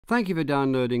Thank you for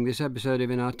downloading this episode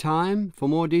of In Our Time. For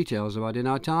more details about In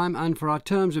Our Time and for our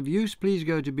terms of use, please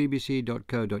go to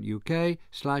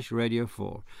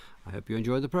bbc.co.uk/radio4. I hope you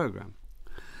enjoy the programme.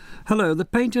 Hello, the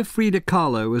painter Frida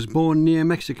Kahlo was born near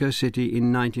Mexico City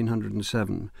in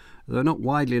 1907. Though not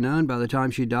widely known by the time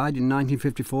she died in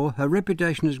 1954, her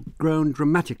reputation has grown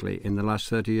dramatically in the last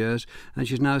 30 years, and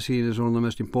she's now seen as one of the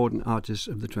most important artists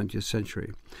of the 20th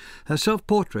century. Her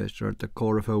self-portraits are at the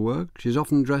core of her work. She's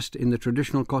often dressed in the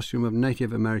traditional costume of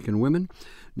Native Mexican women,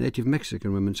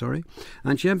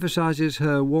 and she emphasises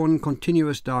her one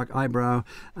continuous dark eyebrow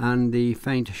and the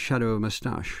faint shadow of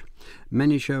moustache.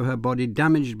 Many show her body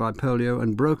damaged by polio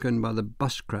and broken by the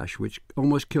bus crash which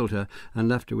almost killed her and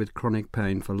left her with chronic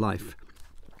pain for life.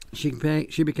 She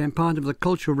became part of the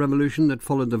cultural revolution that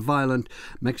followed the violent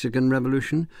Mexican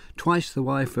Revolution, twice the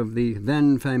wife of the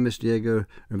then famous Diego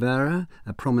Rivera,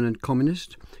 a prominent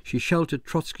communist. She sheltered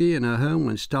Trotsky in her home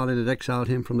when Stalin had exiled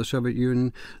him from the Soviet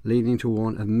Union, leading to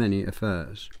one of many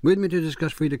affairs. With me to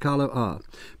discuss Frida Kahlo are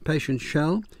Patience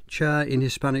Schell Chair in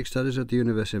Hispanic Studies at the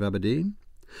University of Aberdeen,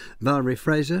 Valerie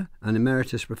Fraser, an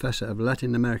Emeritus Professor of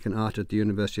Latin American Art at the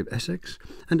University of Essex,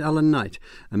 and Alan Knight,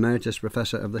 Emeritus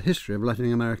Professor of the History of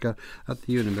Latin America at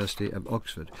the University of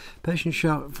Oxford. Patience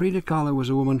Schell, Frida Kahlo was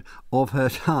a woman of her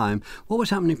time. What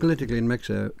was happening politically in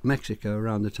Mexico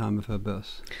around the time of her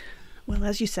birth? Well,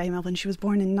 as you say, Melvin, she was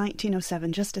born in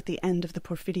 1907, just at the end of the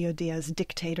Porfirio Diaz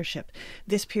dictatorship.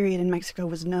 This period in Mexico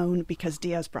was known because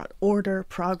Diaz brought order,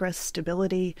 progress,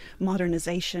 stability,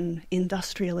 modernization,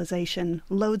 industrialization,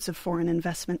 loads of foreign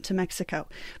investment to Mexico.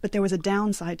 But there was a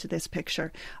downside to this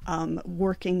picture.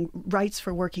 Working rights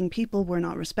for working people were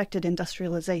not respected.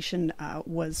 Industrialization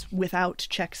was without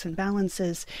checks and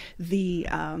balances. The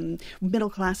middle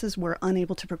classes were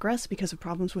unable to progress because of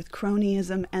problems with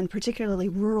cronyism, and particularly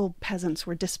rural peasants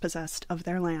were dispossessed of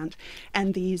their land,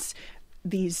 and these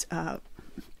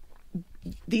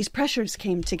pressures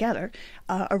came together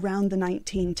around the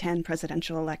 1910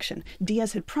 presidential election.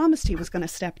 Diaz had promised he was going to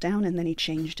step down, and then he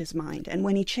changed his mind. And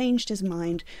when he changed his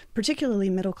mind, particularly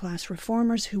middle-class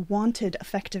reformers who wanted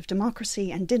effective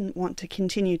democracy and didn't want to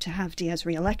continue to have Diaz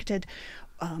reelected,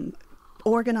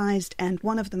 organized, and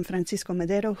one of them, Francisco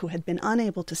Madero, who had been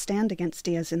unable to stand against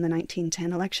Diaz in the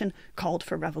 1910 election, called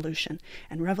for revolution.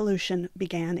 And revolution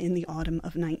began in the autumn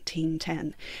of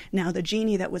 1910. Now, the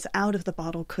genie that was out of the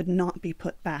bottle could not be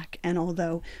put back, and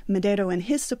although Madero and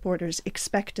his supporters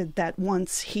expected that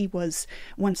once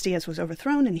Diaz was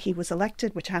overthrown and he was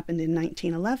elected, which happened in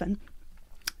 1911,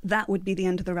 that would be the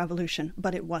end of the revolution,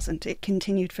 but it wasn't. It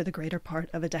continued for the greater part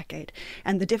of a decade.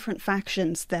 And the different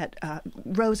factions that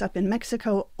rose up in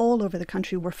Mexico all over the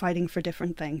country were fighting for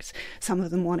different things. Some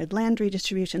of them wanted land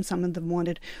redistribution, some of them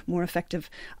wanted more effective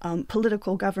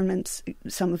political governments,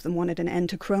 some of them wanted an end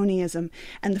to cronyism.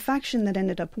 And the faction that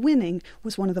ended up winning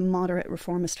was one of the moderate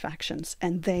reformist factions,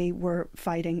 and they were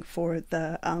fighting for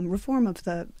the reform of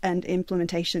and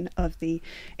implementation of the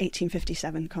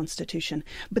 1857 Constitution.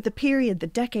 But the period, the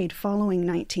decade following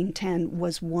 1910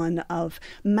 was one of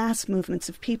mass movements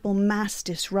of people, mass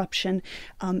disruption.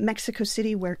 Mexico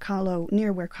City,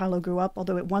 near where Kahlo grew up,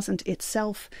 although it wasn't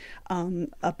itself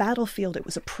a battlefield, it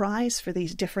was a prize for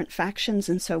these different factions,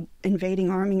 and so invading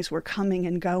armies were coming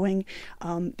and going.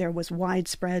 There was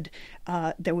widespread,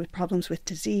 there were problems with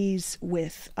disease,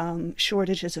 with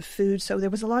shortages of food, so there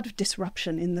was a lot of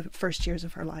disruption in the first years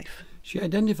of her life. She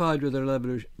identified with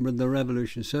the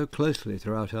revolution so closely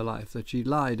throughout her life that she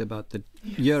lied about the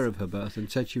year of her birth and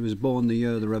said she was born the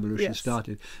year the revolution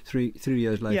started, three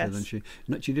years later than she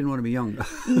didn't want to be younger.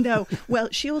 No. Well,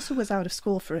 she also was out of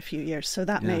school for a few years, so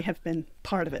that may have been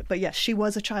part of it. But yes, she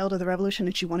was a child of the revolution,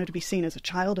 and she wanted to be seen as a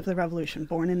child of the revolution,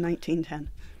 born in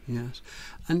 1910. Yes.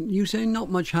 And you say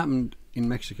not much happened in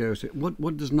Mexico. So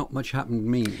what does not much happen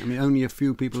mean? I mean, only a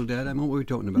few people dead? I mean, what were we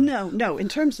talking about? No. In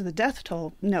terms of the death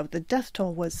toll, no. The death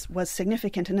toll was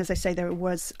significant. And as I say, there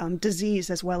was disease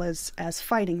as well as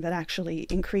fighting that actually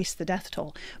increased the death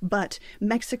toll. But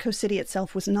Mexico City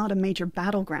itself was not a major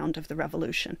battleground of the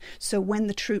revolution. So when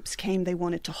the troops came, they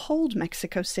wanted to hold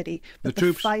Mexico City. But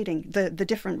the fighting, the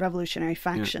different revolutionary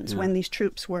factions, when these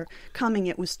troops were coming,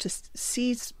 it was to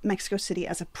seize Mexico City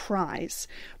as a prize.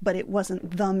 But it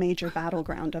wasn't the major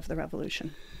battleground of the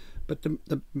revolution. But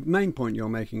the main point you're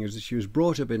making is that she was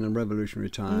brought up in revolutionary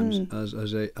times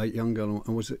as a young girl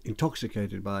and was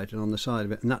intoxicated by it and on the side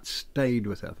of it, and that stayed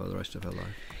with her for the rest of her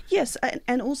life. Yes,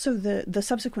 and also the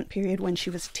subsequent period when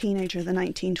she was a teenager, the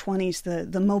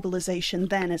 1920s, the mobilization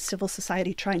then as civil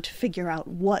society trying to figure out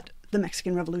what the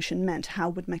Mexican Revolution meant. How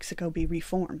would Mexico be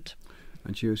reformed?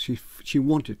 And she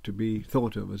wanted to be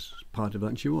thought of as part of that,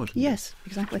 and she was. Yes,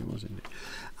 exactly. She was indeed.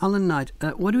 Alan Knight,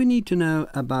 what do we need to know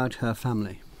about her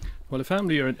family? Well, her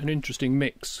family are an interesting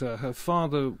mix. Her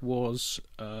father was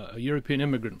a European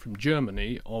immigrant from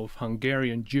Germany of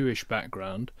Hungarian Jewish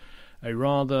background, a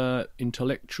rather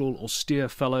intellectual, austere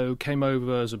fellow, came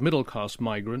over as a middle-class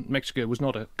migrant. Mexico was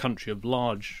not a country of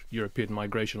large European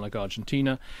migration like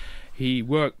Argentina. He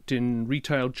worked in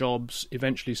retail jobs,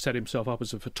 eventually set himself up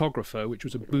as a photographer, which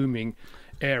was a booming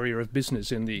area of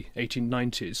business in the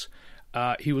 1890s.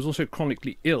 He was also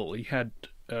chronically ill. He had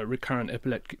recurrent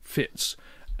epileptic fits.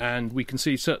 And we can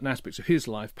see certain aspects of his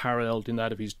life paralleled in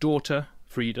that of his daughter,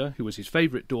 Frida, who was his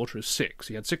favourite daughter of 6.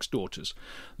 He had 6 daughters.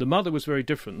 The mother was very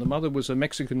different. The mother was a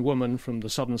Mexican woman from the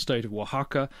southern state of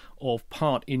Oaxaca of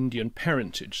part Indian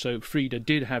parentage. So Frida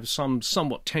did have some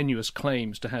somewhat tenuous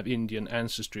claims to have Indian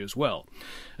ancestry as well.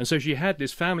 And so she had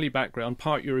this family background,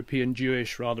 part European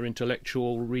Jewish, rather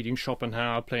intellectual, reading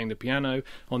Schopenhauer, playing the piano.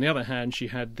 On the other hand, she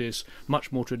had this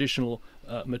much more traditional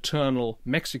maternal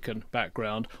Mexican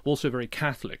background, also very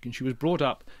Catholic, and she was brought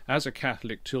up as a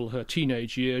Catholic till her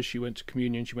teenage years. She went to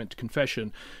communion, she went to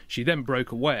confession. She then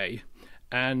broke away,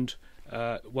 and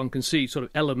one can see sort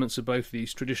of elements of both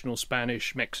these traditional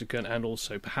Spanish, Mexican, and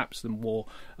also perhaps the more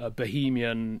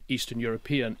Bohemian, Eastern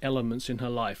European elements in her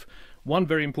life. One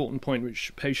very important point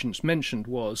which Patience mentioned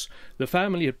was the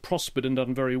family had prospered and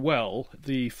done very well.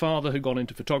 The father had gone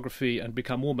into photography and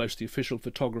become almost the official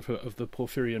photographer of the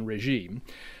Porfirian regime.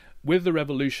 With the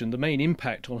revolution, the main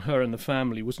impact on her and the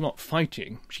family was not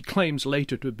fighting. She claims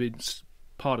later to have been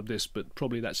part of this, but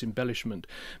probably that's embellishment.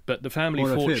 But the family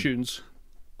fortunes...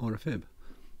 Or a fib.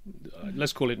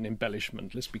 Let's call it an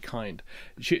embellishment. Let's be kind.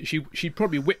 She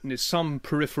probably witnessed some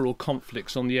peripheral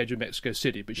conflicts on the edge of Mexico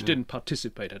City, but she didn't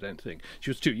participate, I don't think.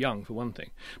 She was too young, for one thing.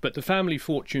 But the family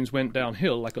fortunes went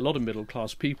downhill, like a lot of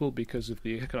middle-class people, because of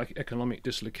the economic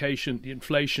dislocation, the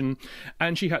inflation,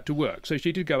 and she had to work. So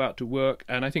she did go out to work,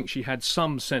 and I think she had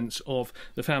some sense of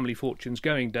the family fortunes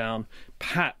going down.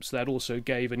 Perhaps that also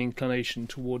gave an inclination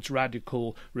towards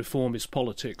radical reformist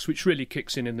politics, which really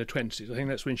kicks in the 20s. I think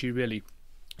that's when she really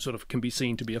sort of can be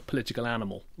seen to be a political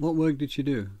animal. What work did she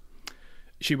do?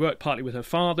 She worked partly with her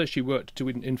father. She worked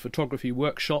in photography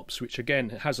workshops, which again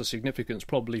has a significance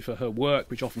probably for her work,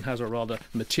 which often has a rather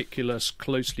meticulous,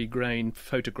 closely grained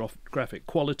photographic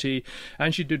quality.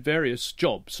 And she did various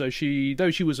jobs. So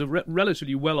though she was a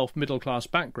relatively well-off middle-class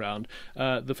background,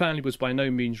 the family was by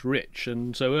no means rich.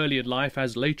 And so early in life,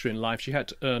 as later in life, she had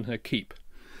to earn her keep.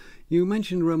 You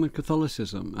mentioned Roman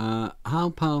Catholicism. How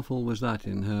powerful was that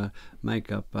in her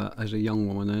makeup as a young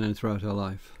woman and then throughout her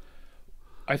life?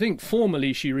 I think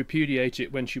formally she repudiated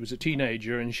it when she was a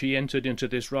teenager, and she entered into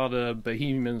this rather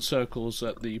bohemian circles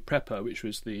at the Prepa, which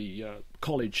was the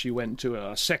college she went to,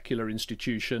 a secular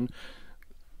institution,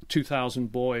 2,000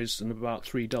 boys and about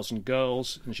 36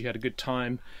 girls, and she had a good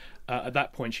time. At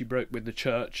that point she broke with the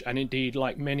church, and indeed,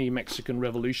 like many Mexican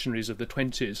revolutionaries of the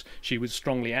 20s, she was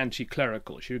strongly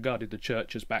anti-clerical. She regarded the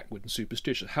church as backward and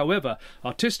superstitious. However,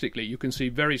 artistically you can see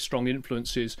very strong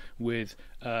influences with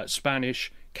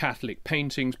Spanish Catholic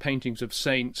paintings of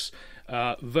saints,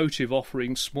 votive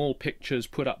offerings, small pictures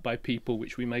put up by people,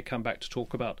 which we may come back to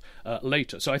talk about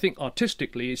later. So I think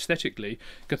artistically, aesthetically,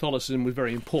 Catholicism was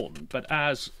very important. But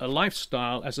as a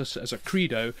lifestyle, as a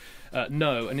credo,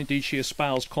 no. And indeed she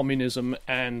espoused communism,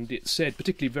 and it said,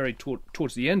 particularly very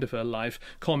towards the end of her life,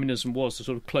 communism was the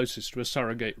sort of closest to a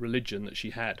surrogate religion that she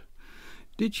had.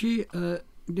 Did she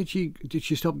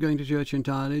stop going to church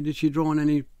entirely? Did she draw on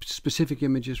any specific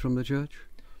images from the church?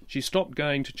 She stopped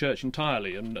going to church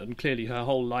entirely, and clearly her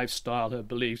whole lifestyle, her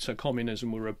beliefs, her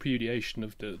communism were a repudiation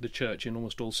of the church in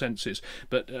almost all senses.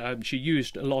 But she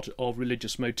used a lot of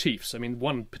religious motifs. I mean,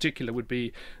 one particular would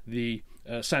be the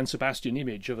San Sebastian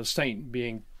image of a saint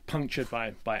being punctured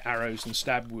by arrows and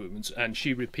stab wounds, and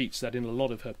she repeats that in a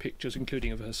lot of her pictures,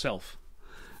 including of herself.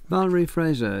 Valerie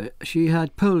Fraser, she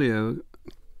had polio.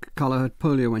 Kahlo had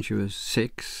polio when she was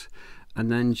 6, and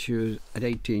then she was at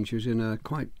 18. She was in a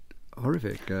quite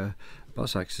horrific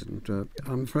bus accident.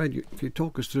 I'm afraid if you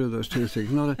talk us through those two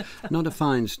things, not a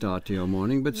fine start to your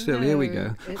morning, but still, here we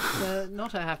go. It's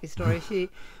not a happy story.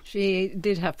 She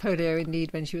did have polio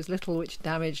indeed when she was little, which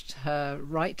damaged her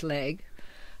right leg,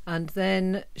 and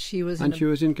then she was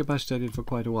incapacitated for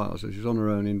quite a while, so she was on her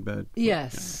own in bed.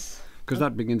 Yes. Because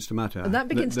that begins to matter. That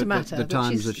begins to matter. The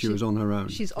times that she was on her own.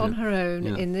 She's on her own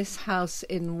in this house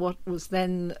in what was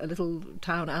then a little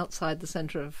town outside the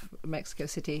centre of Mexico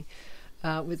City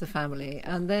with the family.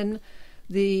 And then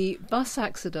the bus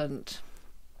accident,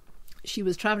 she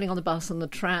was travelling on the bus and a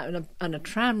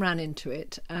tram ran into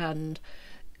it, and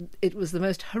it was the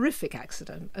most horrific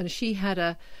accident, and she had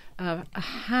a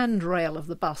handrail of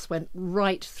the bus went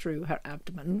right through her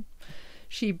abdomen.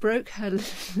 She broke her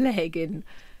leg in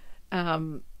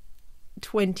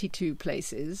 22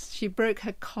 places. She broke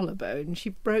her collarbone. She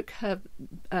broke her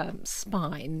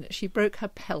spine. She broke her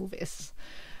pelvis.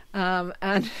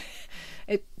 And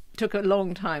it took a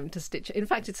long time to stitch. In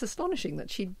fact, it's astonishing that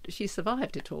she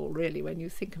survived it all, really, when you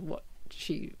think of what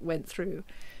she went through.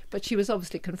 But she was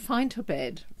obviously confined to a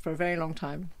bed for a very long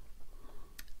time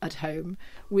at home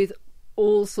with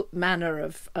all manner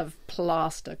of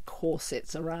plaster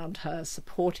corsets around her,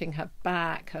 supporting her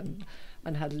back and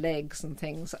her legs and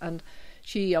things. And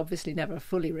she obviously never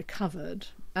fully recovered.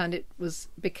 And it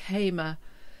became a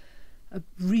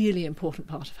really important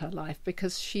part of her life,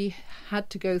 because she had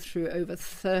to go through over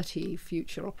 30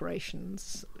 future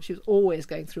operations. She was always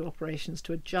going through operations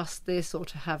to adjust this or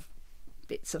to have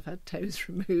bits of her toes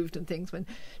removed and things, when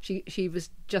she was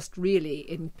just really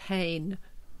in pain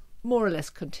more or less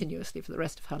continuously for the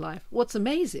rest of her life. What's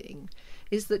amazing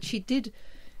is that she did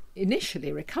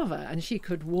initially recover, and she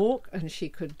could walk, and she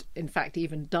could in fact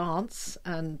even dance,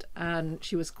 and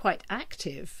she was quite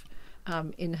active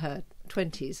in her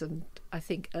 20s and I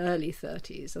think early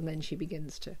 30s, and then she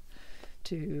begins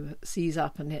to seize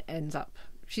up, and it ends up,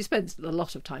 she spends a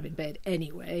lot of time in bed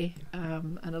anyway,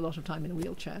 and a lot of time in a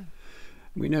wheelchair.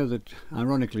 We know that,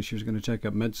 ironically, she was going to take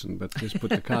up medicine, but this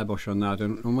put the kibosh on that.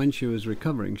 And when she was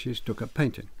recovering, she took up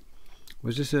painting.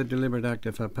 Was this a deliberate act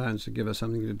of her parents to give her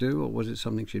something to do, or was it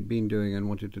something she'd been doing and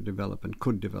wanted to develop and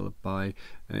could develop by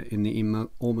in the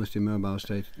almost immobile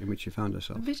state in which she found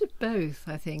herself? A bit of both,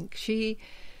 I think. She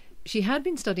had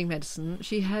been studying medicine.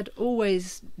 She had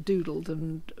always doodled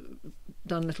and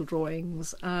done little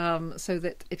drawings, so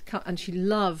that and she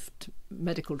loved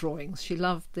medical drawings. She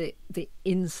loved the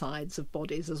insides of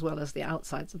bodies as well as the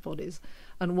outsides of bodies.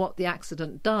 And what the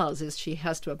accident does is she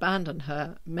has to abandon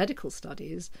her medical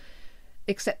studies,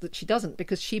 except that she doesn't,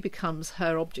 because she becomes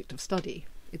her object of study.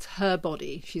 It's her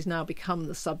body. She's now become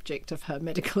the subject of her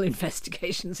medical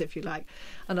investigations, if you like.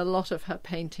 And a lot of her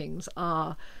paintings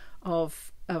are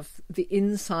of the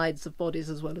insides of bodies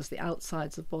as well as the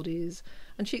outsides of bodies,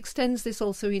 and she extends this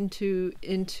also into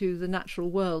the natural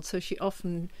world. So she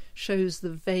often shows the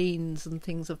veins and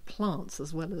things of plants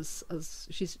as well as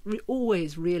she's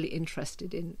always really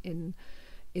interested in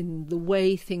the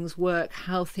way things work,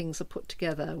 how things are put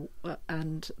together,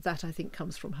 and that I think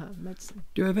comes from her medicine.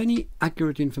 Do you have any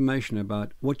accurate information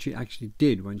about what she actually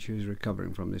did when she was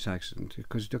recovering from this accident?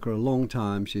 Because it took her a long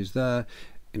time. She's there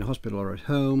in a hospital or at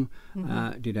home.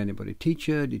 Mm-hmm. Did anybody teach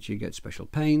her? Did she get special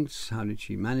paints? How did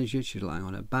she manage it? She's lying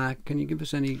on her back. Can you give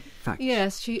us any facts?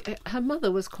 Yes, her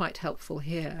mother was quite helpful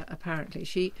here, apparently.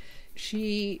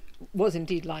 She was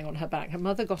indeed lying on her back. Her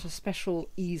mother got a special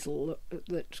easel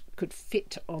that could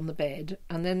fit on the bed,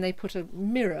 and then they put a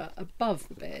mirror above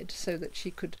the bed so that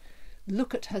she could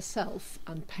look at herself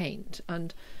and paint.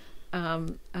 And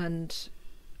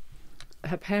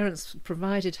her parents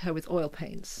provided her with oil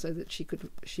paints so that she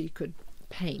could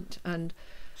paint. And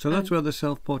so that's where the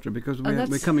self-portrait, because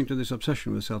we're coming to this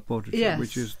obsession with self-portraiture, yes,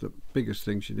 which is the biggest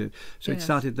thing she did. So yes, it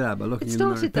started there, by looking in the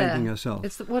mirror and painting herself.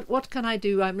 It's what can I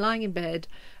do? I'm lying in bed.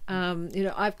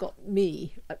 I've got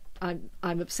me. I'm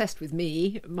obsessed with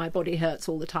me. My body hurts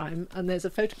all the time, and there's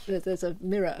a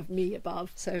mirror of me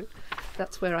above. So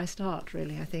that's where I start,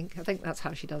 really. I think that's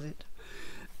how she does it.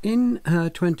 In her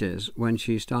 20s, when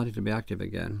she started to be active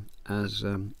again, as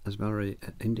Valerie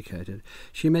indicated,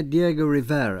 she met Diego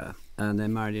Rivera, and they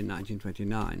married in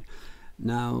 1929.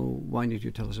 Now, why did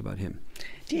you tell us about him?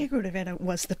 Diego Rivera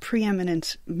was the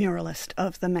preeminent muralist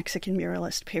of the Mexican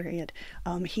muralist period.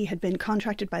 He had been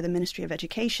contracted by the Ministry of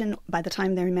Education by the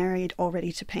time they were married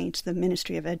already to paint the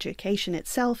Ministry of Education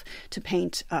itself, to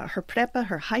paint her prepa,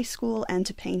 her high school, and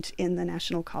to paint in the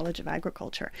National College of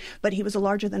Agriculture. But he was a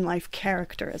larger-than-life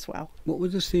character as well. What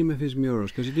was the theme of his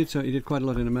murals? Because he did quite a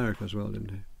lot in America as well, didn't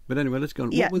he? But anyway, let's go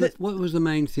on. Yeah, what was the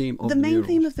main theme of the murals? The main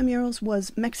theme of the murals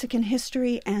was Mexican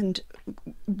history and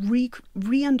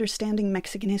re-understanding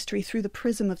Mexican history through the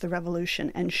prism of the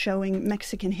Revolution, and showing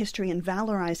Mexican history and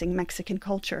valorizing Mexican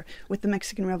culture, with the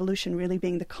Mexican Revolution really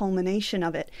being the culmination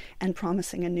of it and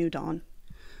promising a new dawn.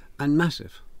 And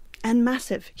massive. And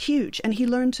massive, huge. And he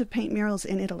learned to paint murals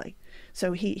in Italy.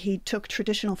 So he took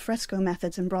traditional fresco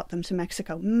methods and brought them to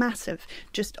Mexico. Massive,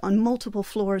 just on multiple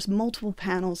floors, multiple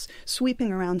panels,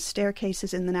 sweeping around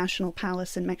staircases in the National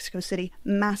Palace in Mexico City.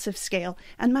 Massive scale,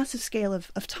 and massive scale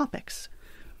of topics.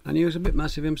 And he was a bit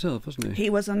massive himself, wasn't he? He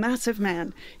was a massive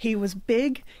man. He was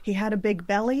big, he had a big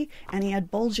belly, and he had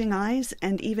bulging eyes,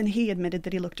 and even he admitted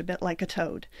that he looked a bit like a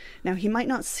toad. Now, he might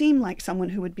not seem like someone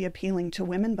who would be appealing to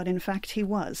women, but in fact he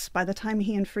was. By the time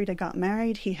he and Frida got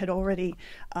married, he had already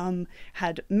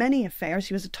had many affairs.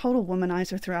 He was a total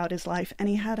womanizer throughout his life, and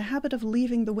he had a habit of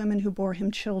leaving the women who bore him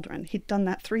children. He'd done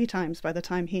that 3 times by the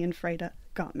time he and Frida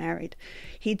got married.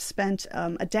 He'd spent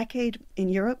a decade in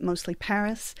Europe, mostly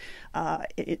Paris,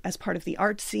 as part of the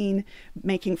art scene,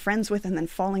 making friends with and then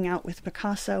falling out with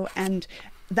Picasso. And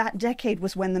that decade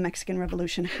was when the Mexican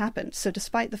Revolution happened. So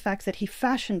despite the fact that he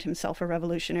fashioned himself a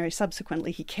revolutionary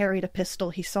subsequently, he carried a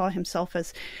pistol, he saw himself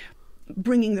as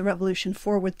bringing the revolution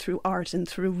forward through art and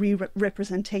through new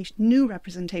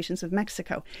representations of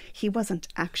Mexico. He wasn't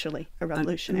actually a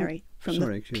revolutionary from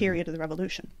the period of the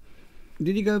revolution.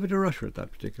 Did he go over to Russia at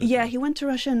that particular time? Yeah, he went to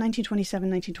Russia in 1927,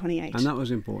 1928. And that was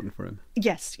important for him?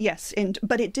 Yes.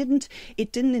 But it didn't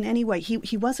in any way.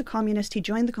 He was a communist. He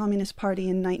joined the Communist Party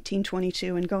in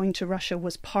 1922, and going to Russia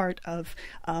was part of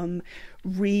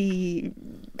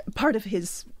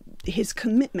his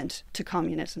commitment to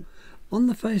communism. On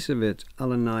the face of it,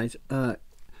 Alan Knight,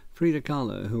 Frida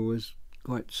Kahlo, who was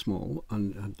quite small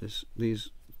and had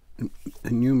these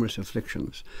numerous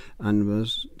afflictions and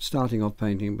was starting off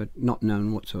painting but not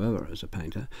known whatsoever as a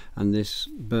painter, and this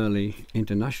burly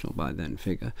international by then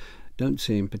figure don't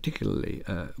seem particularly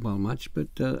well much, but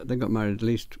they got married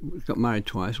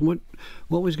twice. What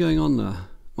was going on there?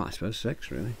 Well, I suppose sex,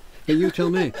 really. But you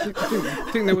tell me. I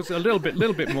think there was a little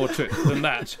bit more to it than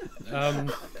that.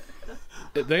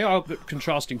 They are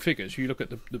contrasting figures. You look at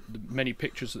the many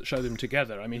pictures that show them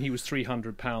together. I mean, he was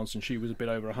 300 pounds and she was a bit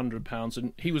over 100 pounds,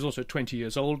 and he was also 20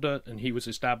 years older, and he was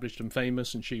established and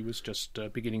famous, and she was just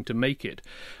beginning to make it.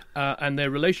 And their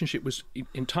relationship was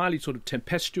entirely sort of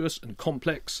tempestuous and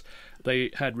complex.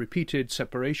 They had repeated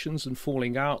separations and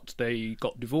falling out. They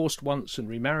got divorced once and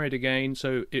remarried again,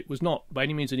 so it was not by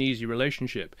any means an easy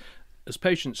relationship. As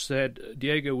Patience said,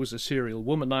 Diego was a serial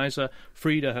womanizer.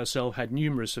 Frida herself had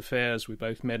numerous affairs with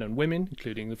both men and women,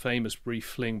 including the famous brief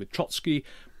fling with Trotsky,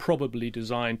 probably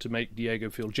designed to make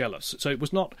Diego feel jealous. So it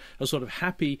was not a sort of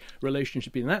happy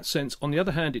relationship in that sense. On the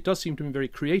other hand, it does seem to be very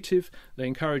creative. They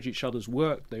encourage each other's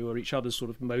work. They were each other's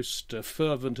sort of most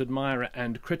fervent admirer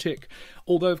and critic,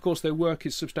 although, of course, their work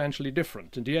is substantially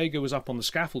different. And Diego was up on the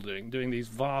scaffolding doing these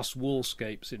vast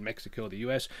wallscapes in Mexico or the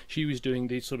US. She was doing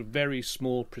these sort of very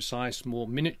small, precise, more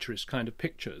miniaturist kind of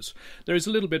pictures. There is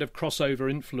a little bit of crossover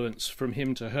influence from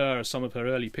him to her, some of her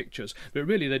early pictures, but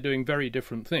really they're doing very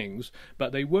different things.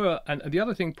 But they were, and the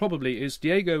other thing probably is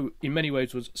Diego in many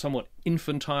ways was somewhat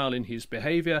infantile in his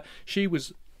behaviour. She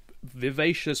was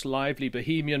vivacious, lively,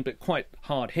 bohemian, but quite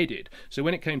hard-headed. So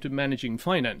when it came to managing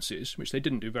finances, which they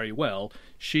didn't do very well,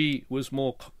 she was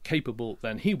more capable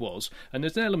than he was, and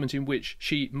there's an element in which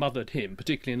she mothered him,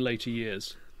 particularly in later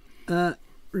years.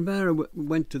 Rivera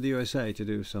went to the USA to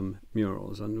do some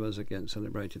murals and was again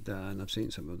celebrated there, and I've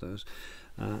seen some of those.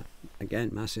 Again,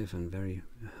 massive and very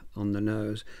on the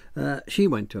nose. She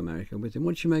went to America with him.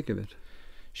 What did she make of it?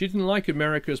 She didn't like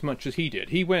America as much as he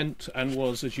did. He went and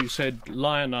was, as you said,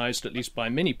 lionized at least by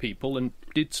many people, and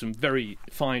did some very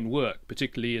fine work,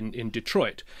 particularly in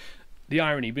Detroit. The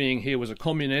irony being here was a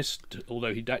communist,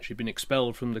 although he'd actually been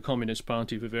expelled from the Communist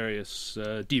Party for various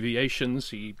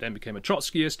deviations. He then became a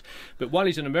Trotskyist. But while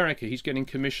he's in America, he's getting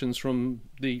commissions from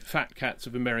the fat cats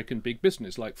of American big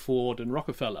business, like Ford and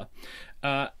Rockefeller.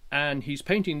 And he's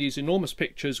painting these enormous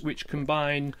pictures which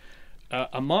combine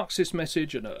a Marxist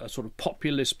message and a sort of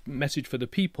populist message for the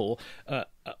people,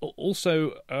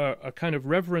 also a kind of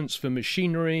reverence for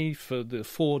machinery, for the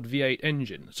Ford V8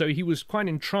 engine. So he was quite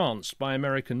entranced by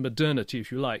American modernity, if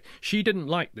you like. She didn't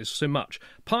like this so much,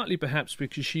 partly perhaps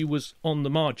because she was on the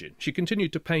margin. She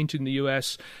continued to paint in the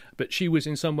US, but she was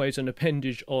in some ways an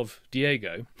appendage of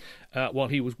Diego while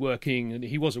he was working, and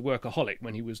he was a workaholic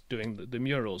when he was doing the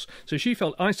murals. So she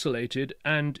felt isolated,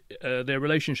 and their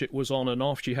relationship was on and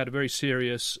off. She had a very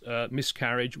serious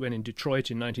miscarriage when in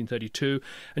Detroit in 1932,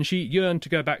 and she yearned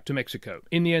to go back to Mexico.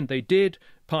 In the end, they did,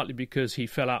 partly because he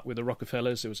fell out with the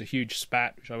Rockefellers. There was a huge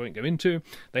spat, which I won't go into.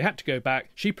 They had to go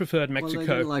back. She preferred Mexico. Well,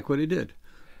 they didn't like what he did.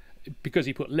 Because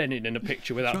he put Lenin in a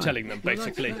picture without telling them,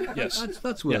 basically. Yes,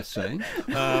 that's worth saying.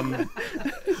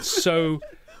 So,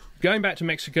 going back to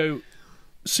Mexico,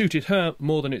 suited her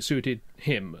more than it suited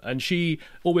him. And she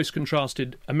always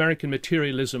contrasted American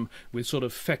materialism with sort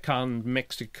of fecund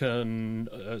Mexican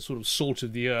sort of salt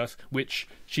of the earth, which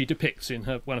she depicts in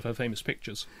one of her famous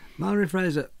pictures. Valerie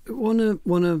Fraser, one of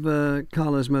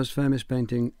Kahlo's most famous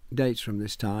painting dates from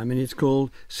this time, and it's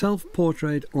called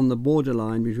Self-Portrait on the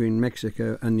Borderline Between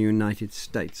Mexico and the United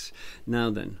States. Now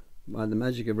then, by the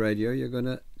magic of radio, you're going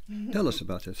to tell us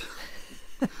about it.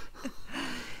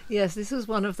 Yes, this was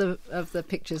one of the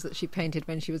pictures that she painted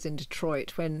when she was in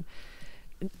Detroit, when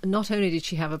not only did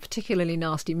she have a particularly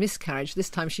nasty miscarriage, this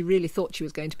time she really thought she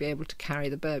was going to be able to carry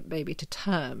the baby to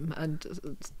term,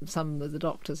 and some of the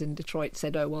doctors in Detroit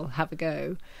said, oh, well, have a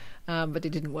go, but it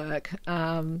didn't work.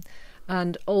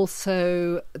 And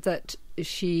also that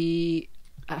she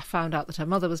found out that her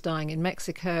mother was dying in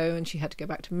Mexico, and she had to go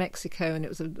back to Mexico, and it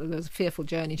was a fearful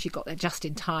journey. She got there just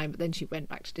in time, but then she went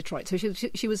back to Detroit. So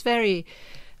she was very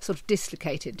sort of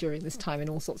dislocated during this time in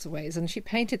all sorts of ways, and she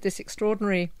painted this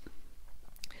extraordinary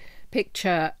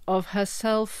picture of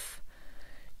herself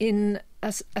in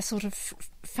a sort of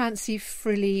fancy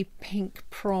frilly pink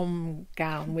prom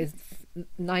gown with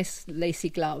nice lacy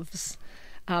gloves,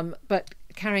 but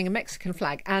carrying a Mexican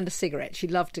flag and a cigarette. She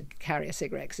loved to carry a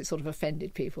cigarette because it sort of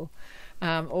offended people.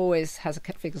 Always has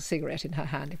a cigarette in her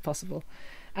hand if possible.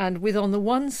 And with on the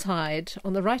one side,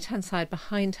 on the right-hand side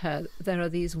behind her, there are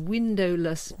these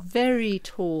windowless, very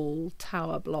tall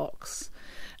tower blocks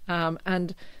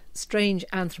and strange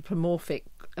anthropomorphic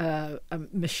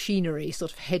machinery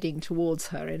sort of heading towards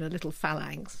her in a little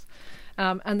phalanx.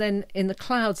 And then in the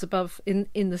clouds above, in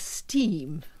the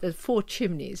steam, there's 4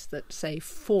 chimneys that say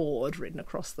Ford written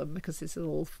across them, because this is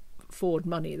all Ford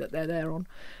money that they're there on.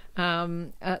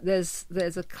 There's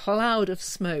a cloud of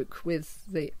smoke with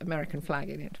the American flag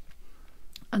in it.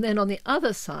 And then on the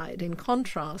other side, in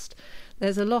contrast,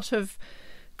 there's a lot of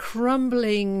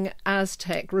crumbling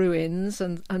Aztec ruins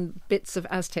and bits of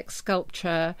Aztec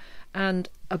sculpture. And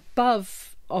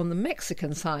above, on the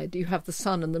Mexican side, you have the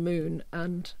sun and the moon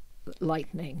and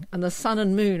lightning, and the sun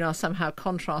and moon are somehow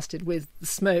contrasted with the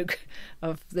smoke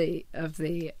of the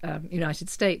United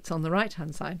States on the right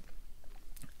hand side.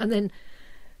 And then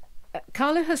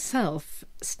Kahlo herself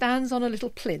stands on a little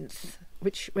plinth,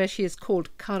 where she is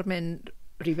called Carmen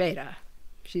Rivera.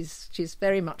 She's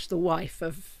very much the wife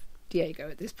of Diego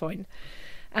at this point,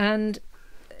 and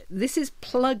this is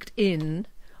plugged in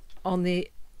on the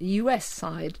US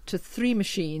side to 3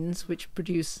 machines which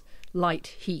produce light,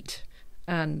 heat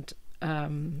and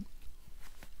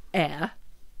air.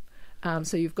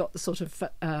 So you've got the sort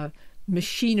of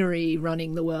machinery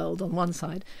running the world on one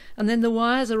side, and then the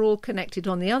wires are all connected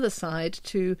on the other side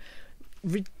to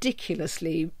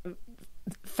ridiculously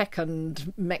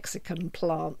fecund Mexican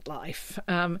plant life.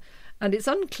 And it's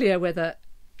unclear whether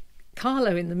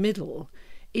Kahlo in the middle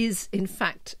is in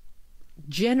fact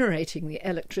generating the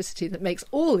electricity that makes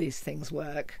all these things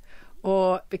work,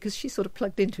 or because she's sort of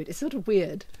plugged into it. It's sort of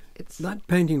weird. That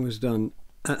painting was done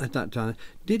at that time.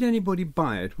 Did anybody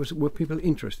buy it? Were people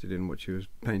interested in what she was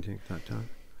painting at that time?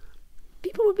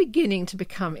 People were beginning to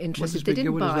become interested. They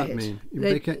didn't buy it. What does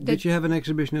that mean? Did she have an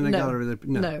exhibition in a gallery?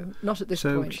 No, not at this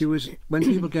point. So she was. When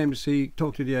people came to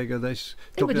talk to Diego, they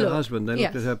talked to her husband. They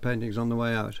looked at her paintings on the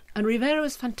way out. And Rivera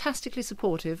was fantastically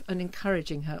supportive and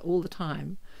encouraging her all the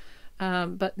time.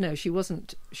 But no, she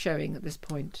wasn't showing at this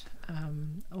point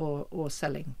or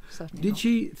selling. Certainly Did not.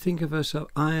 she think of herself,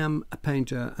 I am a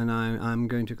painter and I'm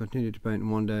going to continue to paint,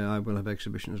 and one day I will have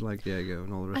exhibitions like Diego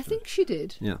and all the rest of it? I think she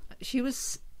did. Yeah. She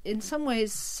was in some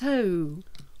ways so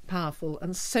powerful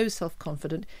and so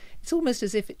self-confident. It's almost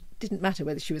as if it didn't matter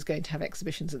whether she was going to have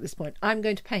exhibitions at this point. I'm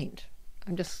going to paint.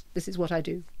 This is what I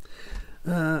do.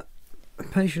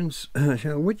 Patience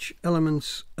Schell, which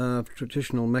elements of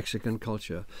traditional Mexican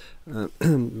culture,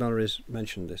 Valerie's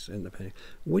mentioned this in the painting,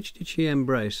 which did she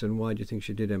embrace, and why do you think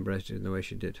she did embrace it in the way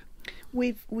she did?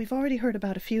 We've already heard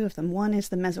about a few of them. One is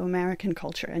the Mesoamerican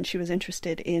culture, and she was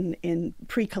interested in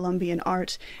pre-Columbian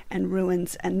art and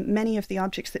ruins, and many of the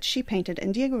objects that she painted,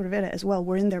 and Diego Rivera as well,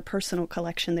 were in their personal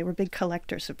collection. They were big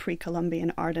collectors of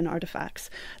pre-Columbian art and artifacts.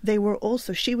 They were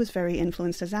also, she was very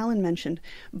influenced, as Alan mentioned,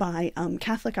 by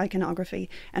Catholic iconography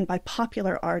and by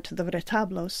popular art, the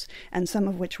retablos, and some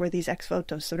of which were these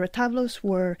ex-votos. The retablos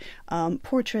were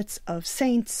portraits of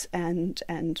saints and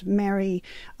Mary,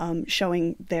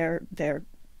 showing their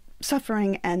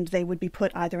suffering, and they would be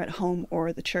put either at home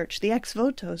or the church. The ex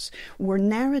votos were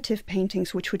narrative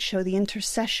paintings which would show the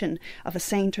intercession of a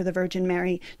saint or the Virgin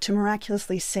Mary to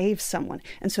miraculously save someone.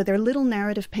 And so they're little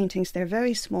narrative paintings. They're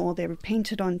very small. They were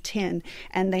painted on tin,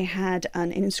 and they had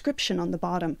an inscription on the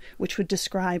bottom which would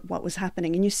describe what was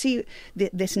happening. And you see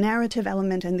this narrative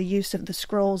element and the use of the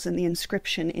scrolls and the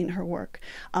inscription in her work.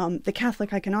 The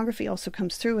Catholic iconography also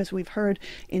comes through, as we've heard,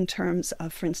 in terms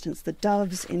of, for instance, the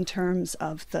doves, in terms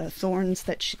of the thorns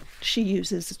that she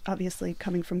uses, obviously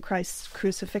coming from Christ's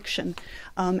crucifixion.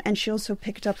 And she also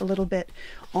picked up a little bit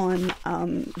on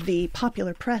the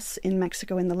popular press in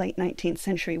Mexico in the late 19th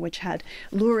century, which had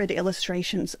lurid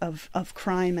illustrations of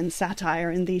crime and satire,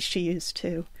 and these she used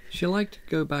too. She liked to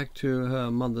go back to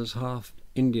her mother's half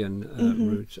Indian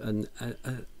roots, and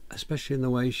especially in the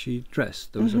way she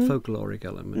dressed. There was a folkloric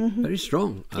element, very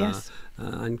strong,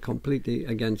 and completely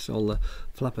against all the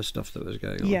flapper stuff that was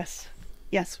going on.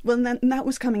 Yes. Well, that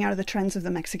was coming out of the trends of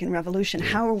the Mexican Revolution. Yeah.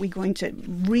 How are we going to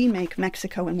remake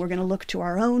Mexico? And we're going to look to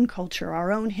our own culture,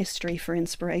 our own history for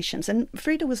inspirations. And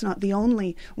Frida was not the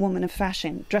only woman of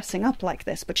fashion dressing up like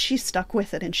this, but she stuck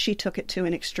with it, and she took it to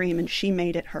an extreme, and she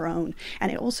made it her own.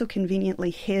 And it also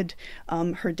conveniently hid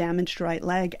her damaged right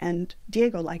leg, and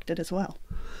Diego liked it as well.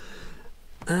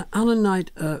 Alan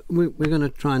Knight, we're going to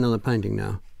try another painting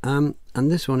now. And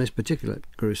this one is particularly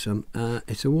gruesome.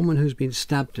 It's a woman who's been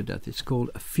stabbed to death. It's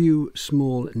called A Few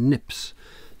Small Nips.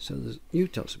 So you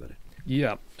tell us about it.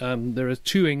 Yeah, there are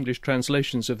two English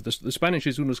translations of this. The Spanish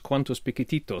is unos cuantos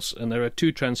piquititos, and there are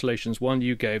two translations. One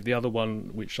you gave, the other one,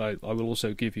 which I will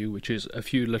also give you, which is A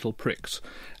Few Little Pricks.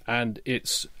 And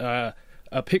it's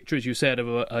a picture, as you said,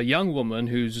 of a young woman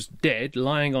who's dead,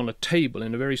 lying on a table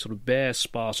in a very sort of bare,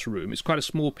 sparse room. It's quite a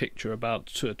small picture, about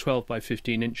 12 by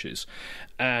 15 inches.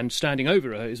 And standing over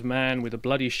her is a man with a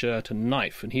bloody shirt and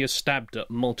knife, and he has stabbed her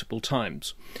multiple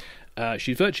times.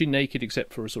 She's virtually naked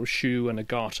except for a sort of shoe and a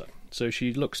garter. So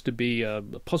she looks to be a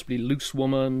possibly loose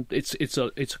woman. It's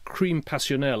a crime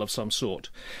passionnel of some sort.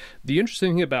 The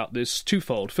interesting thing about this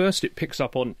twofold. First, it picks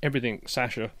up on everything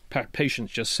Sasha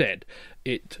Patience just said.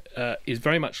 It is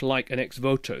very much like an ex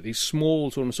voto, these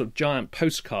small sort of giant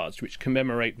postcards which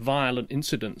commemorate violent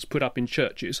incidents put up in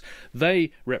churches.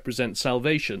 They represent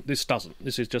salvation. This doesn't.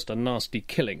 This is just a nasty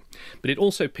killing. But it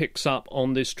also picks up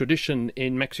on this tradition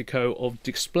in Mexico of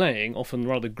displaying often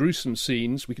rather gruesome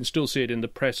scenes. We can still see it in the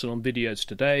press and on videos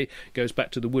today. It goes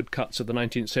back to the woodcuts of the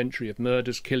 19th century of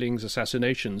murders, killings,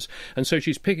 assassinations. And so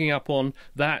she's picking up on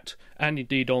that, and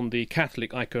indeed on the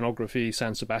Catholic iconography,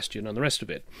 San Sebastian and the rest of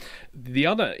it. The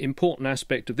other important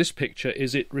aspect of this picture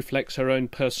is it reflects her own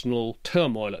personal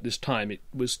turmoil at this time. It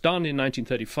was done in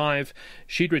 1935.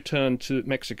 She'd returned to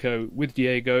Mexico with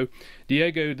Diego.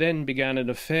 Diego then began an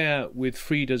affair with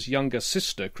Frida's younger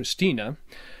sister, Cristina.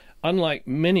 Unlike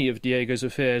many of Diego's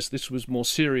affairs, this was more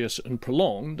serious and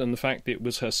prolonged, and the fact that it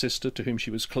was her sister to whom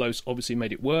she was close obviously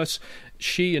made it worse.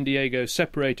 She and Diego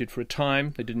separated for a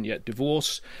time. They didn't yet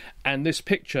divorce. And this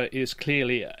picture is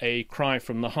clearly a cry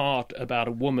from the heart about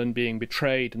a woman being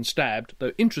betrayed and stabbed,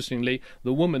 though interestingly,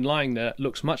 the woman lying there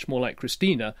looks much more like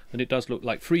Cristina than it does look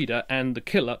like Frida, and the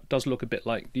killer does look a bit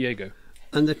like Diego.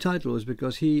 And the title was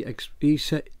because he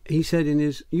said in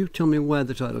his... You tell me where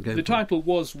the title came from. The title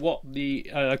was what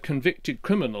the convicted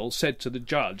criminal said to the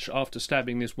judge after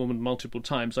stabbing this woman multiple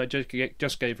times. I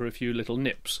just gave her a few little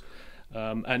nips.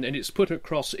 And it's put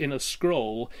across in a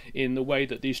scroll in the way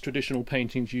that these traditional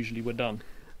paintings usually were done.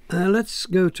 Let's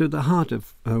go to the heart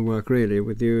of her work, really,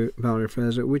 with you, Valerie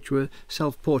Fraser, which were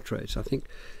self-portraits. I think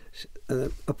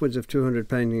upwards of 200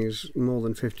 paintings, more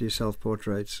than 50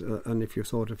 self-portraits, and if you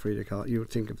thought of Frida Kahlo, you would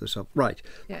think of the self. Right.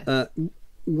 Yes.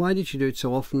 Why did she do it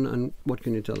so often, and what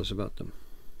can you tell us about them?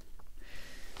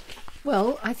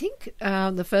 Well, I think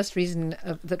the first reason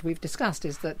that we've discussed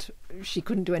is that she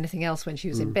couldn't do anything else when she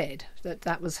was in bed,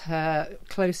 that was her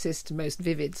closest, most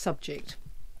vivid subject.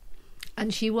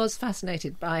 And she was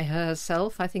fascinated by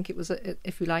herself. I think it was,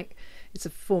 if you like, it's a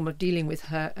form of dealing with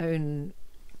her own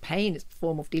pain. It's a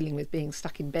form of dealing with being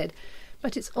stuck in bed.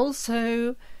 But it's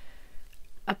also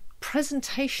a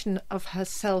presentation of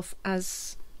herself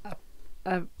as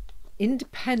a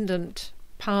independent,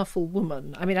 powerful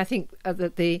woman. I mean, I think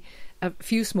that the A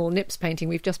Few Small Nips painting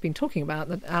we've just been talking about,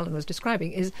 that Alan was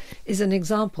describing, is an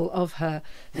example of her,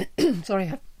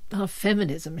 her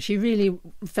feminism. She really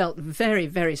felt very,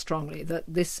 very strongly that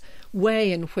this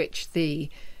way in which the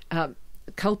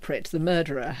culprit, the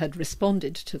murderer, had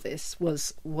responded to this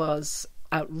was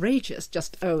outrageous.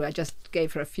 I just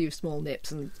gave her a few small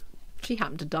nips and she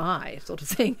happened to die, sort of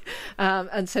thing,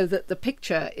 and so that the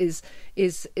picture is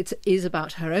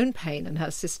about her own pain and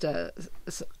her sister's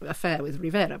affair with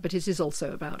Rivera, but it is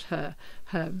also about her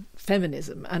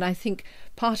feminism. And I think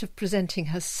part of presenting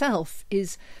herself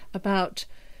is about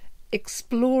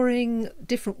exploring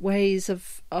different ways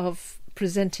of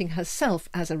presenting herself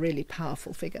as a really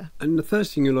powerful figure. And the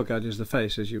first thing you look at is the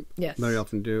face, as you Yes. very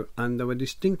often do, and there were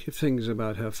distinctive things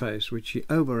about her face which she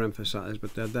overemphasised,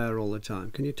 but they're there all the time.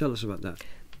 Can you tell us about that?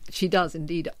 She does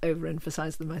indeed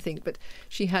overemphasise them, I think, but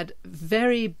she had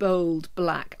very bold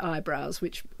black eyebrows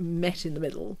which met in the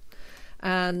middle,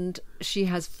 and she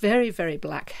has very, very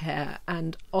black hair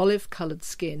and olive-coloured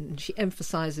skin. She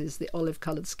emphasises the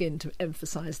olive-coloured skin to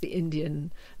emphasise the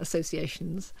Indian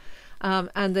associations.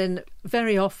 And then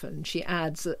very often she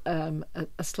adds a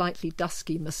slightly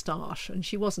dusky moustache, and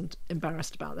she wasn't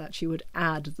embarrassed about that. She would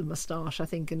add the moustache, I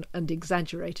think, and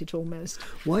exaggerate it almost.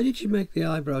 Why did she make the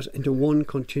eyebrows into one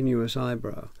continuous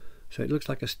eyebrow? So it looks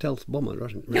like a stealth bomber,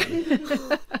 doesn't it?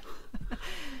 Really?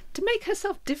 To make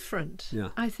herself different, Yeah.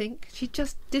 I think. She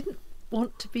just didn't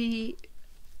want to be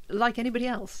like anybody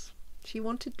else. She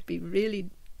wanted to be really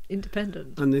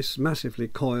independent. And this massively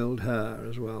coiled hair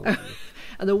as well.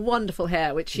 And the wonderful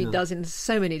hair, which she does in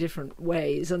so many different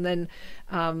ways. And then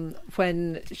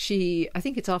when she, I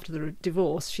think it's after the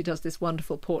divorce, she does this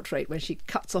wonderful portrait when she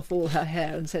cuts off all her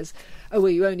hair and says, "Oh, well,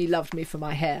 you only loved me for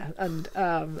my hair." And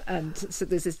so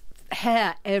there's this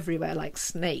hair everywhere, like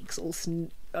snakes, all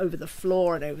over the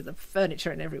floor and over the furniture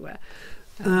and everywhere.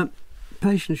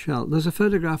 Patience Schell, there's a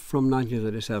photograph from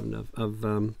 1937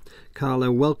 of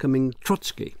Kahlo welcoming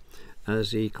Trotsky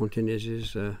as he continues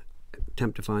his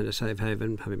attempt to find a safe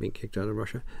haven, having been kicked out of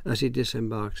Russia, as he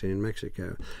disembarks in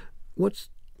Mexico.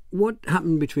 What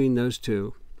happened between those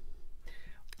two?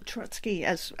 Trotsky,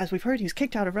 as we've heard, he was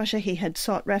kicked out of Russia. He had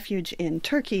sought refuge in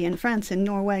Turkey, in France, in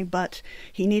Norway, but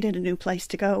he needed a new place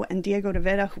to go. And Diego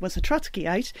Rivera, who was a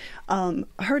Trotskyite,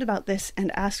 heard about this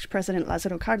and asked President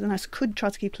Lázaro Cárdenas, could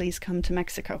Trotsky please come to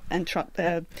Mexico? And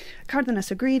Cárdenas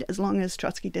agreed, as long as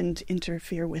Trotsky didn't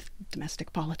interfere with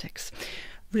domestic politics.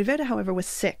 Rivera, however, was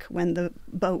sick when the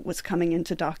boat was coming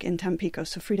into dock in Tampico,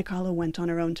 so Frida Kahlo went on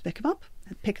her own to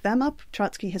pick them up,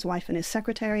 Trotsky, his wife, and his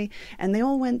secretary, and they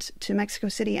all went to Mexico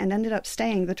City and ended up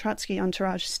staying. The Trotsky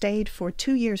entourage stayed for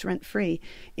 2 years rent-free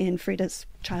in Frida's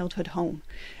childhood home,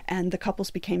 and the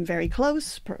couples became very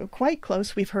close, quite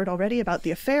close. We've heard already about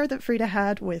the affair that Frida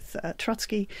had with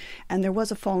Trotsky, and there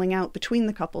was a falling out between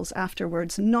the couples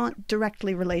afterwards, not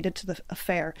directly related to the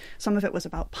affair. Some of it was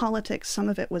about politics, some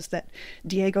of it was that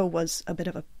Diego was a bit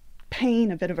of a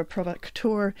pain, a bit of a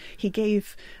provocateur. He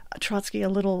gave Trotsky a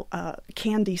little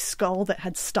candy skull that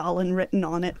had Stalin written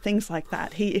on it, things like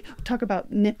that. He talk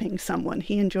about nipping someone.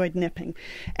 He enjoyed nipping.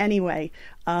 Anyway,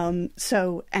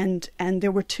 so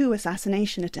there were 2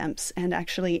 assassination attempts, and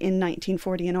actually in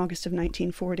 1940, in August of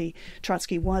 1940,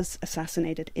 Trotsky was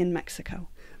assassinated in Mexico.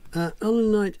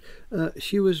 Ellen Knight,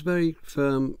 she was very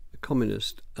firm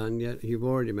communist, and yet you've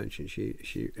already mentioned she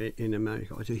in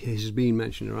America, it has been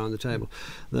mentioned around the table,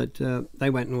 that they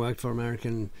went and worked for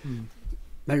American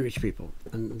very rich people,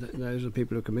 and those are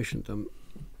people who commissioned them.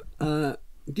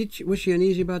 Was she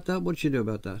uneasy about that? What did she do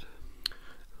about that?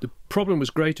 The problem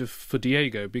was greater for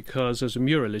Diego because, as a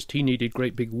muralist, he needed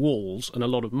great big walls and a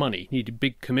lot of money. He needed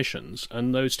big commissions,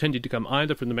 and those tended to come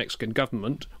either from the Mexican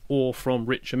government or from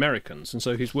rich Americans. And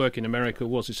so his work in America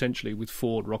was essentially with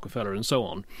Ford, Rockefeller, and so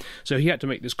on. So he had to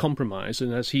make this compromise,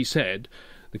 and as he said,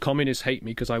 the communists hate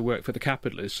me because I work for the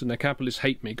capitalists, and the capitalists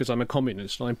hate me because I'm a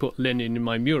communist, and I put Lenin in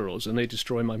my murals, and they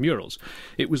destroy my murals.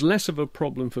 It was less of a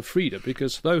problem for Frida,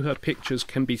 because though her pictures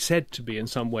can be said to be in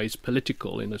some ways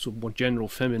political, in a sort of more general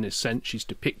feminist sense, she's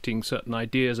depicting certain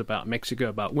ideas about Mexico,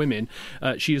 about women,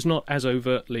 she is not as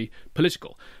overtly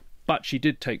political. But she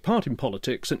did take part in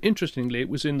politics, and interestingly, it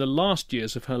was in the last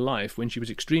years of her life, when she was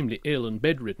extremely ill and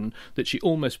bedridden, that she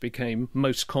almost became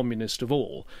most communist of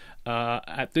all.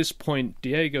 At this point,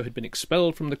 Diego had been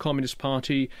expelled from the Communist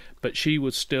Party, but she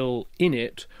was still in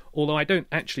it, although I don't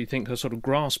actually think her sort of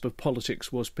grasp of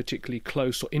politics was particularly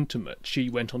close or intimate. She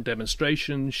went on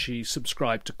demonstrations, she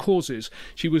subscribed to causes.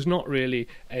 She was not really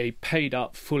a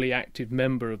paid-up, fully active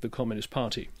member of the Communist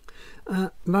Party.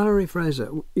 Valerie,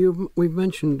 Fraser, we've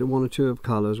mentioned one or two of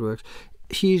Kahlo's works.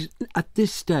 She's, at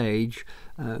this stage,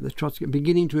 the Trotsky,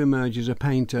 beginning to emerge as a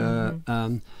painter,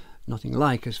 nothing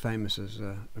like as famous as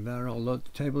Rivera, although the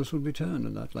tables would be turned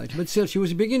on that later. But still, she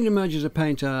was beginning to emerge as a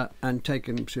painter and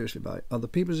taken seriously by other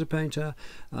people as a painter.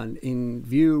 And in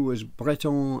view was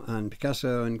Breton and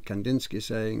Picasso and Kandinsky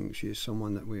saying she's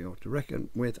someone that we ought to reckon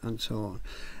with, and so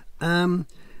on.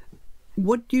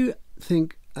 What do you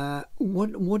think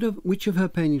Which of her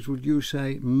paintings would you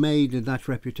say made that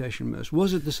reputation most?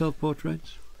 Was it the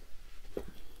self-portraits?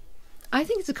 I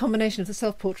think it's a combination of the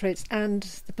self-portraits and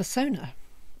the persona.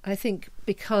 I think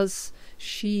because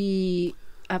she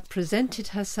presented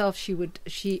herself,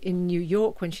 she in New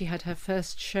York when she had her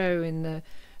first show in the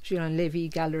Julien Lévy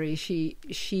Gallery,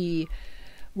 she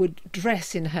would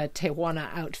dress in her Tijuana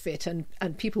outfit, and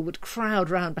people would crowd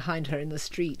round behind her in the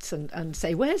streets and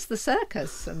say, "Where's the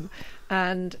circus?"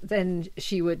 And then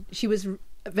she was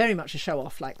very much a show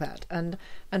off like that, and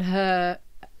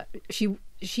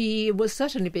she was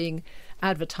certainly being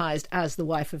advertised as the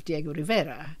wife of Diego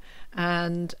Rivera,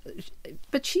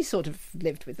 but she sort of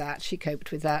lived with that. She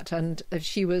coped with that, and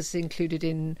she was included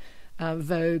in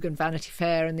Vogue and Vanity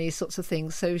Fair and these sorts of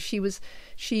things. So she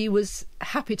was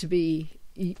happy to be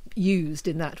used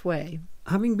in that way.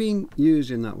 Having been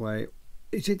used in that way,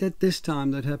 is it at this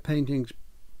time that her paintings,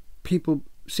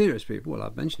 serious people, well,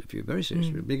 I've mentioned a few very serious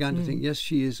people, began to think, yes,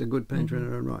 she is a good painter in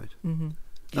her own right? Mm-hmm.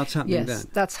 That's happening then. Yes,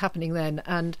 that's happening then,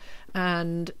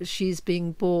 and she's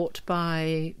being bought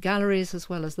by galleries as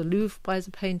well as the Louvre buys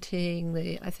a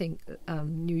painting. I think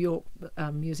New York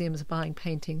museums are buying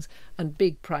paintings, and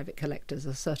big private collectors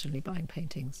are certainly buying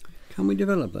paintings. Can we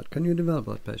develop that? Can you develop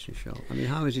that, Patience Schell? I mean,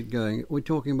 how is it going? We're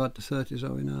talking about the 30s,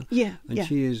 are we now? Yeah. And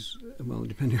she is, well,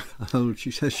 depending on how old she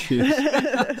says she is.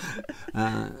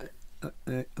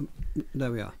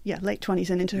 There we are. Yeah, late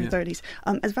 20s and into her 30s.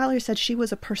 As Valerie said, she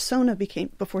was a persona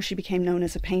before she became known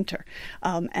as a painter.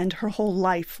 And her whole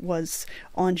life was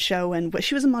on show, and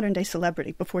she was a modern-day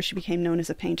celebrity before she became known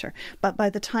as a painter. But by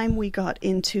the time we got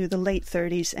into the late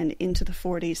 30s and into the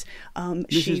 40s,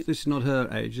 This is not her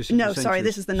age. This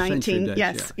is the 19...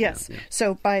 Yes. Yeah.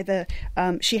 So by the...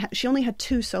 she only had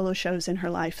 2 solo shows in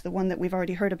her life, the one that we've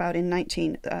already heard about in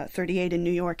 1938 in New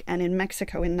York and in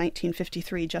Mexico in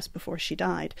 1953, just before she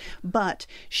died. But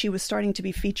she was starting to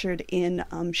be featured in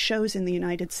shows in the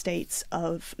United States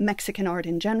of Mexican art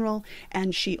in general,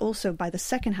 and she also, by the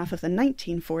second half of the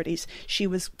 1940s, she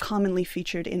was commonly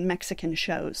featured in Mexican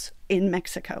shows in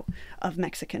Mexico of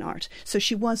Mexican art. So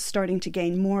she was starting to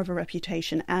gain more of a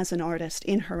reputation as an artist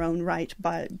in her own right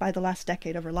by the last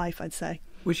decade of her life, I'd say.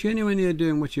 Was she anywhere near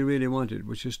doing what she really wanted,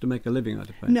 which is to make a living out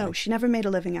of painting? No, she never made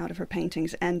a living out of her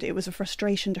paintings, and it was a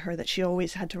frustration to her that she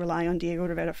always had to rely on Diego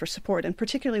Rivera for support, and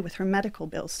particularly with her medical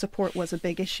bills, support was a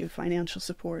big issue, financial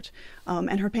support,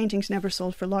 and her paintings never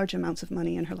sold for large amounts of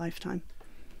money in her lifetime.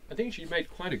 I think she made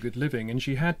quite a good living, and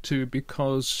she had to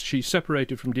because she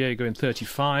separated from Diego in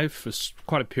 35 for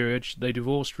quite a period. They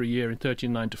divorced for a year in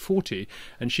 39 to 40,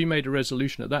 and she made a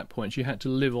resolution at that point. She had to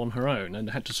live on her own and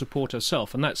had to support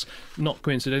herself, and that's not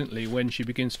coincidentally when she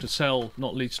begins to sell,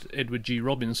 not least Edward G.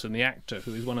 Robinson, the actor,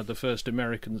 who is one of the first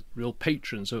American real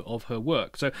patrons of her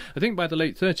work. So I think by the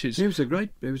late 30s... He was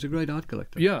a great art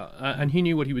collector. Yeah, and he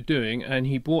knew what he was doing, and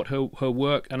he bought her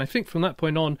work, and I think from that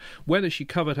point on, whether she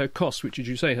covered her costs, which, as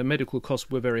you say, her medical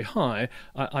costs were very high.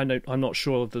 I'm not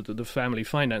sure of the family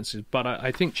finances, but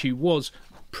I think she was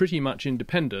pretty much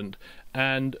independent,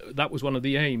 and that was one of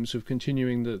the aims of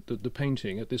continuing the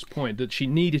painting at this point, that she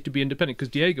needed to be independent because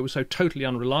Diego was so totally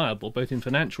unreliable, both in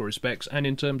financial respects and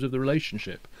in terms of the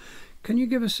relationship. Can you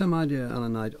give us some idea,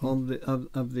 Alan Knight, of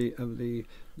the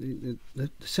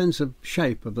sense of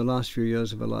shape of the last few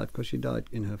years of her life? Because she died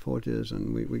in her 40s,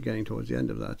 and we're getting towards the end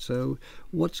of that. So,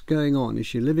 what's going on? Is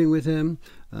she living with him?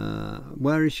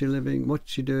 Where is she living?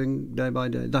 What's she doing day by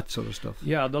day? That sort of stuff.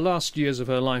 Yeah, the last years of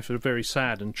her life are very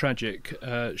sad and tragic.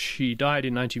 She died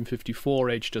in 1954,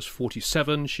 aged just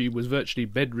 47. She was virtually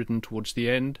bedridden towards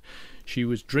the end. She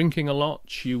was drinking a lot.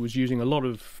 She was using a lot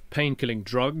of pain-killing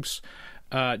drugs.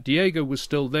 Diego was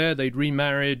still there. They'd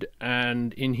remarried,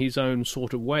 and in his own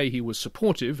sort of way he was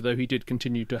supportive, though he did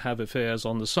continue to have affairs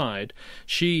on the side.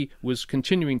 She was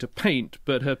continuing to paint,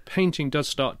 but her painting does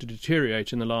start to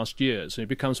deteriorate in the last years, and it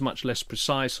becomes much less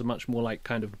precise and much more like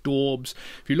kind of daubs.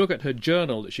 If you look at her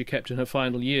journal that she kept in her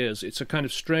final years, it's a kind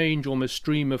of strange, almost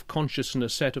stream of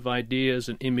consciousness, set of ideas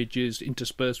and images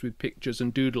interspersed with pictures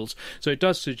and doodles. So it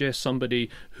does suggest somebody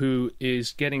who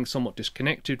is getting somewhat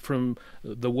disconnected from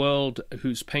the world,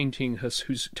 whose painting,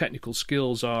 whose technical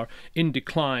skills are in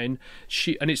decline.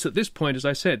 And it's at this point, as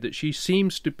I said, that she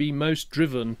seems to be most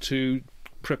driven to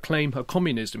proclaim her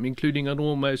communism, including an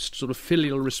almost sort of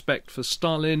filial respect for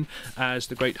Stalin as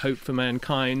the great hope for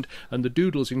mankind. And the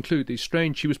doodles include these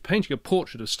strange... She was painting a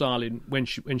portrait of Stalin when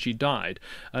she died.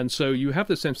 And so you have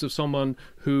the sense of someone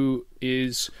who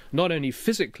is not only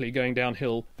physically going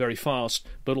downhill very fast,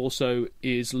 but also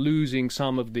is losing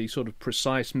some of the sort of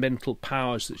precise mental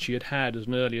powers that she had at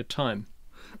an earlier time.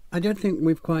 I don't think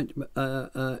we've quite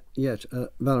yet.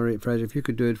 Valerie, Fraser, if you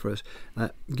could do it for us,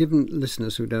 given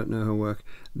listeners who don't know her work,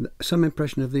 some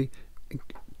impression of the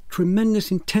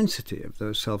tremendous intensity of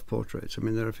those self-portraits. I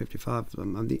mean, there are 55 of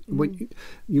them. And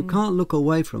you can't look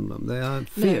away from them. They are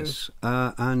fierce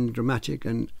and dramatic,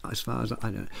 and as far as I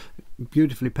know,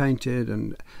 beautifully painted.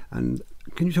 And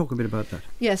can you talk a bit about that?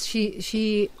 Yes,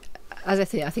 she as I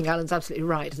think Alan's absolutely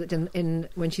right, that in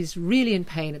when she's really in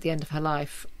pain at the end of her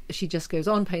life, she just goes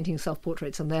on painting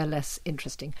self-portraits, and they're less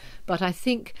interesting. But I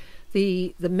think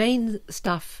the main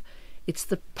stuff, it's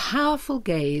the powerful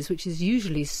gaze, which is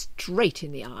usually straight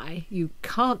in the eye. You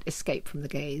can't escape from the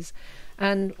gaze.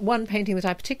 And one painting that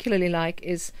I particularly like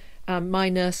is My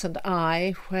Nurse and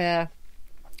I, where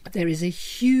there is a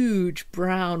huge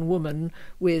brown woman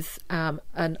with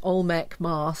an Olmec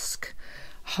mask,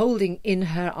 holding in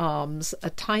her arms a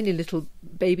tiny little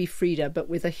baby Frida, but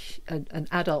with an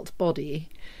adult body,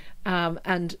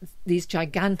 and these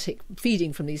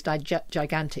feeding from these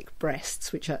gigantic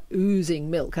breasts, which are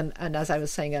oozing milk. And as I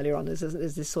was saying earlier on, there's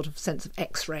this sort of sense of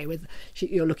X-ray with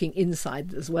you're looking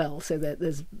inside as well, so that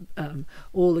there's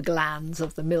all the glands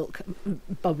of the milk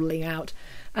bubbling out.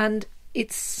 And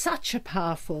it's such a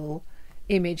powerful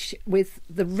image, with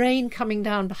the rain coming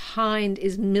down behind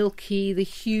is milky, the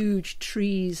huge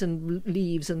trees and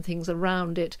leaves and things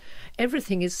around it.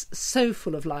 Everything is so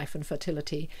full of life and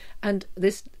fertility, and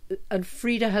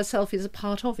Frida herself is a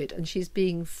part of it, and she's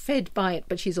being fed by it,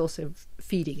 but she's also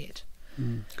feeding it.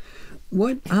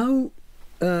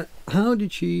 How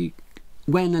did she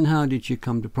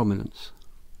come to prominence?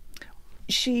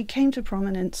 She came to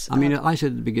prominence... I mean, I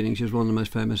said at the beginning she was one of the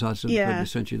most famous artists of the 20th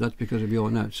century. That's because of your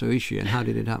notes. So is she, and how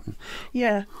did it happen?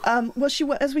 Yeah. Well,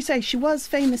 as we say, she was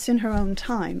famous in her own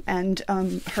time, and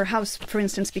her house, for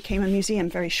instance, became a museum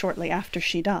very shortly after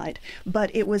she died.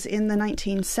 But it was in the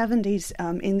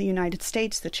 1970s in the United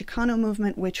States, the Chicano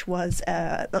movement, which was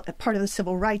a part of the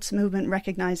civil rights movement,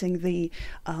 recognizing the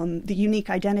unique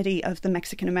identity of the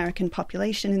Mexican-American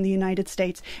population in the United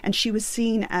States. And she was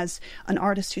seen as an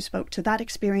artist who spoke to that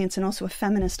experience, and also a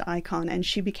feminist icon, and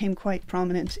she became quite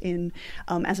prominent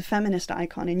as a feminist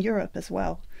icon in Europe as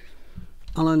well.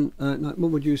 Alan, what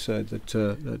would you say that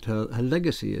her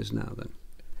legacy is now then?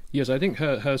 Yes, I think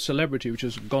her celebrity, which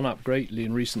has gone up greatly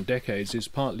in recent decades, is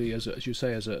partly, as you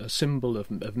say, as a symbol of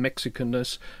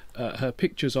Mexicanness. Her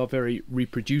pictures are very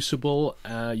reproducible.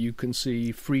 You can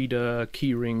see Frida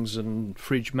key rings and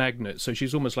fridge magnets, so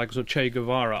she's almost like a sort of Che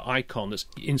Guevara icon that's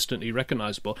instantly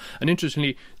recognisable. And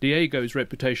interestingly, Diego's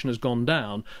reputation has gone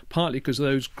down, partly because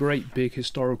those great big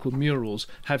historical murals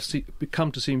have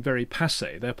become to seem very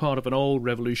passé. They're part of an old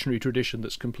revolutionary tradition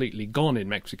that's completely gone in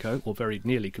Mexico, or very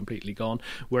nearly completely gone,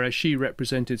 whereas she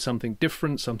represented something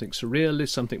different, something surrealist,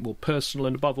 something more personal,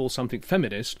 and above all something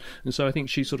feminist. And so I think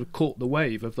she sort of caught the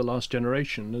wave of the last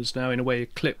generation, has now in a way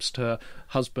eclipsed her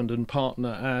husband and partner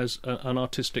as an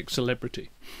artistic celebrity.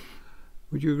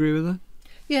 Would you agree with that?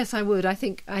 Yes, I would. I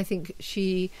think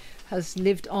she has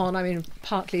lived on. I mean,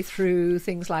 partly through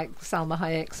things like Salma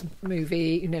Hayek's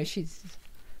movie. You know, she's.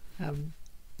 I'm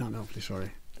awfully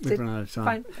sorry. We've run out of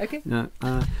time. Fine. Okay. No,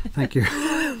 thank you.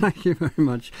 Thank you very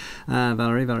much,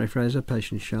 Valerie Fraser,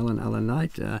 Patience Schell and Alan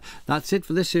Knight. That's it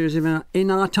for this series of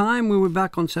In Our Time. We'll be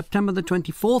back on September the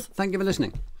 24th. Thank you for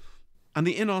listening. And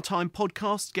the In Our Time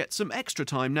podcast gets some extra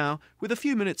time now with a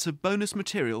few minutes of bonus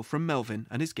material from Melvin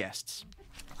and his guests.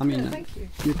 I mean, thank you.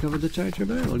 You covered the territory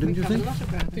very well, didn't you think? A lot of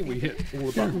ground. I think we hit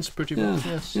all the buttons pretty much,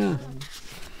 yes. Yeah.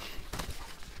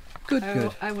 Good.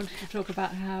 I wanted to talk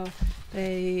about how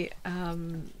they...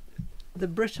 the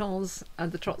Bretons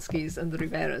and the Trotskys and the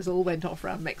Riveras all went off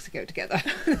around Mexico together.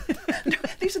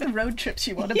 These are the road trips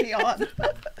you want to be on.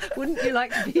 Wouldn't you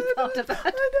like to be part of that?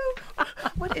 I know.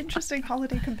 What interesting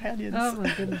holiday companions. Oh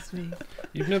my goodness me.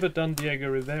 You've never done Diego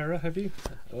Rivera, have you?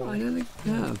 I don't think I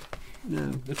have.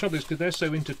 No. The trouble is because they're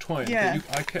so intertwined. Yeah.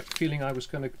 I kept feeling I was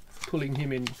kind of pulling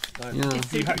him in.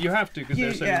 Yeah. You have to because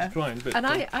they're so intertwined. But, and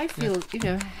I feel,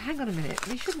 hang on a minute,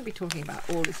 we shouldn't be talking about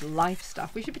all this life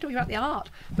stuff. We should be talking about the art,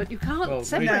 but you can't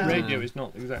separate. Radio is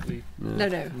not exactly. No.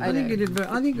 I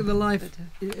think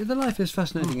the life is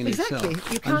fascinating in exactly.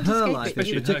 itself. You can't and her escape life it.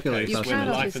 is particularly You fascinating.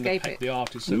 cannot Life and escape the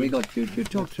art is so. You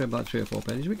talked about 3 or 4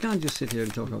 paintings. We can't just sit here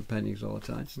and talk about paintings all the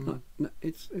time. It's not.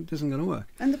 It isn't going to work.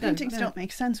 And the paintings don't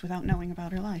make sense without knowing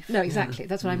about her life. No, exactly.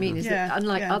 That's what I mean. Is that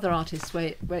unlike other artists,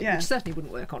 where which certainly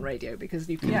wouldn't work on radio because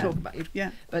you can talk about it.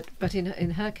 Yeah. But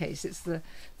in her case, it's the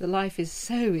life is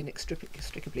so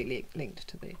inextricably linked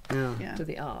to the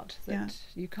art that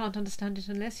you can't understand it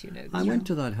unless you know. I went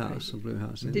to that house, the Blue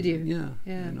House. Did you?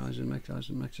 Yeah. And I was in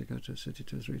Mexico to City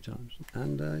 2 or 3 times,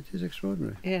 and it is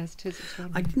extraordinary. Yes, it is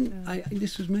extraordinary.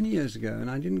 This was many years ago, and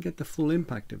I didn't get the full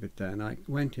impact of it then. I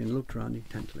went in, looked around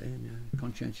intently and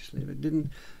conscientiously, but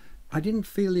I didn't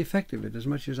feel the effect of it as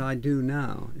much as I do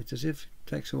now. It's as if it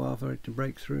takes a while for it to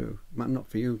break through. Well, not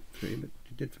for you three, but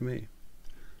it did for me.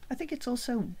 I think it's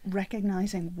also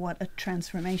recognizing what a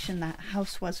transformation that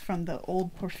house was from the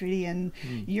old Porphyrian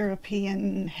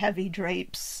European heavy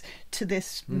drapes to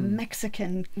this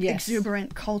Mexican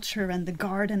exuberant culture, and the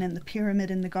garden and the pyramid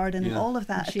in the garden and all of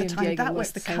that at the time. Diego, that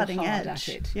was the cutting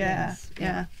edge.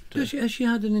 Has she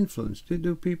had an influence?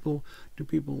 Do people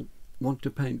want to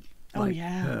paint like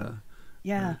her?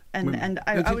 Yeah, and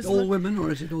is it all women, or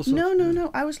is it also...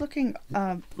 No. I was looking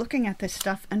at this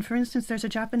stuff, and for instance, there's a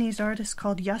Japanese artist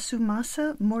called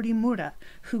Yasumasa Morimura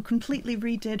who completely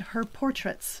redid her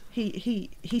portraits. He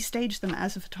staged them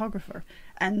as a photographer,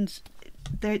 and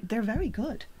they're very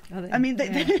good. I mean,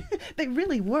 they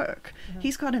really work.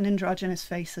 He's got an androgynous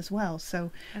face as well. So,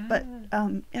 but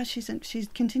she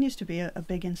continues to be a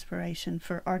big inspiration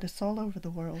for artists all over the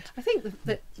world. I think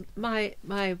that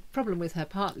my problem with her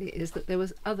partly is that there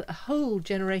was a whole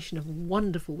generation of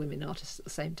wonderful women artists at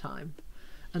the same time,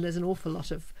 and there's an awful lot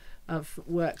of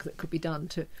work that could be done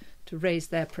to raise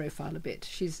their profile a bit.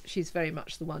 She's very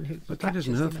much the one who. But that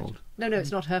isn't her fault. No,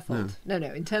 it's not her fault. No.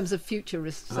 In terms of future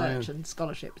research and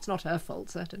scholarship, it's not her fault,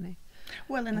 certainly.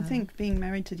 Well, and I think being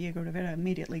married to Diego Rivera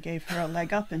immediately gave her a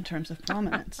leg up in terms of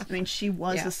prominence. I mean, she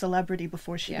was a celebrity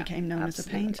before she became known as a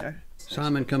painter.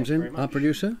 Simon comes in, our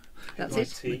producer. That's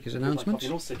it. Make his announcements.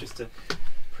 And also just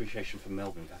appreciation for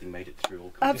Melbourne having made it through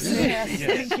all kinds Absolutely,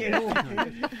 of thank you.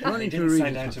 Running didn't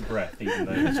sound out of breath, even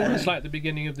though it's like the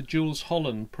beginning of the Jules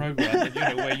Holland programme,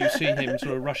 where you see him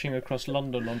sort of rushing across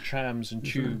London on trams and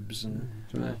tubes.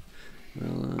 Well,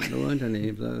 there weren't any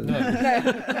of those. No.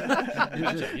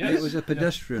 It was a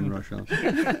pedestrian rush off.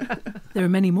 There are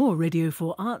many more Radio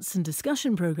 4 arts and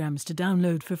discussion programmes to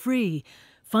download for free.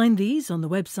 Find these on the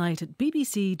website at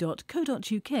bbc.co.uk/Radio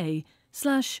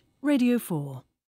 4.